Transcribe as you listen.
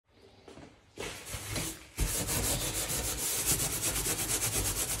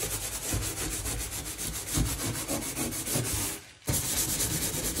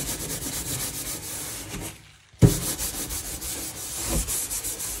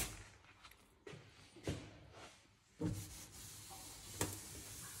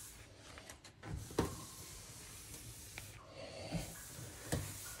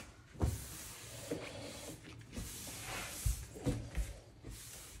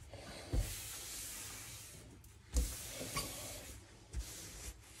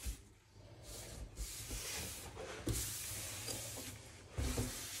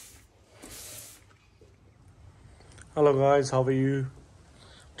Hello guys, how are you?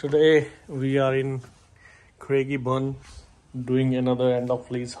 Today we are in Craigieburn doing another end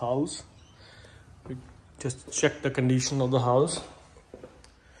of lease house. We just check the condition of the house.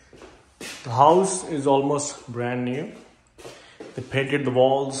 The house is almost brand new. They painted the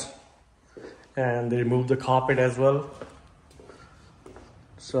walls and they removed the carpet as well.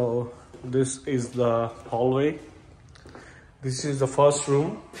 So this is the hallway. This is the first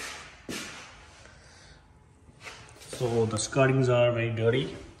room. So the skirtings are very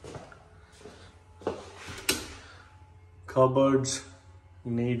dirty. Cupboards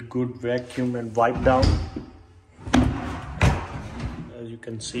need good vacuum and wipe down, as you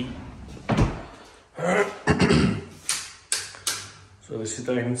can see. So this is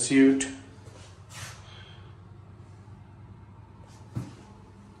the ensuite.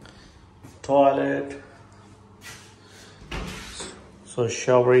 Toilet. So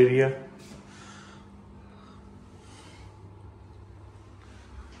shower area.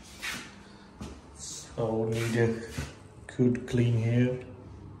 So need a good clean here.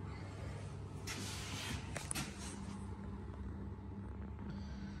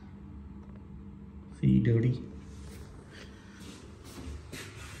 See, dirty.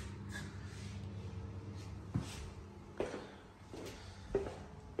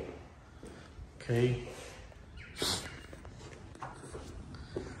 Okay.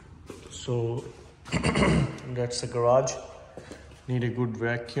 So that's the garage. Need a good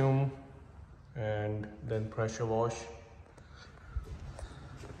vacuum and then pressure wash.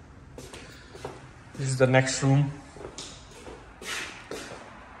 This is the next room.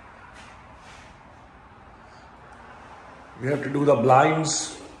 We have to do the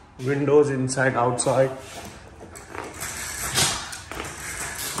blinds, windows inside, outside.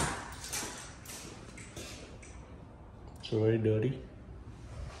 It's very dirty.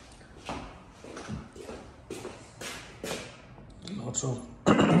 Lots of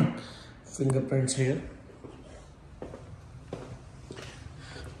fingerprints here.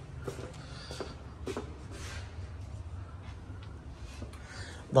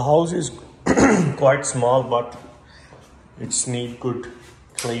 The house is quite small, but it's need good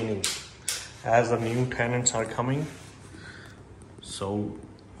cleaning as the new tenants are coming. So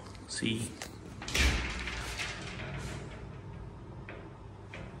see.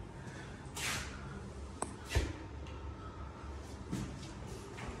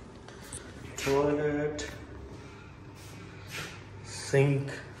 Toilet,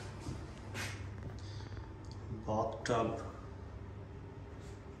 sink, bathtub.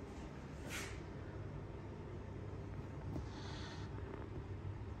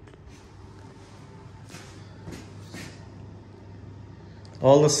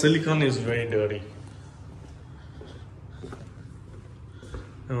 All the silicone is very dirty.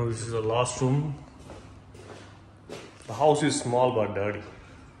 Now this is the last room. The house is small but dirty.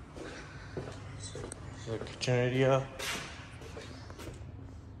 The kitchen area.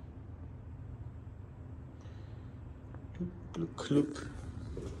 Look.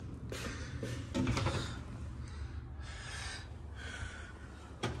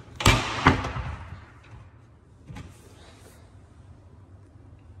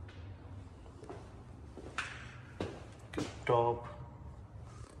 Top,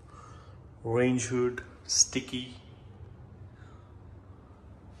 range hood, sticky.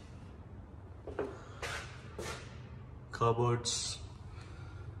 Cupboards.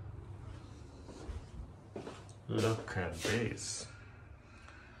 Look at this.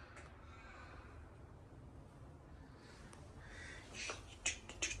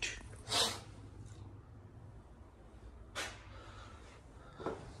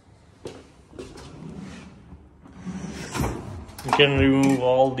 You can remove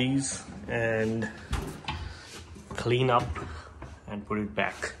all these and clean up and put it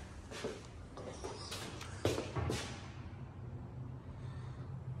back.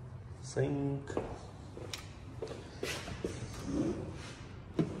 Sink.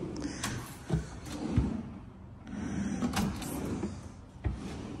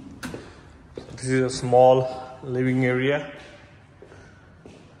 This is a small living area.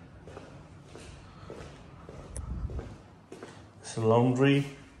 It's a laundry.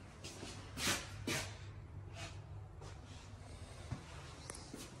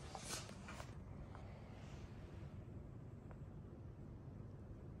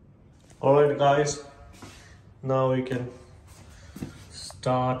 Alright guys, now we can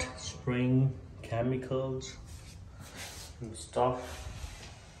start spraying chemicals and stuff.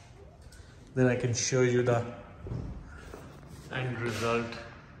 Then I can show you the end result.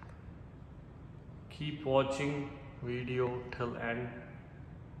 Keep watching video till end.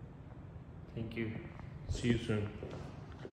 Thank you. See you soon.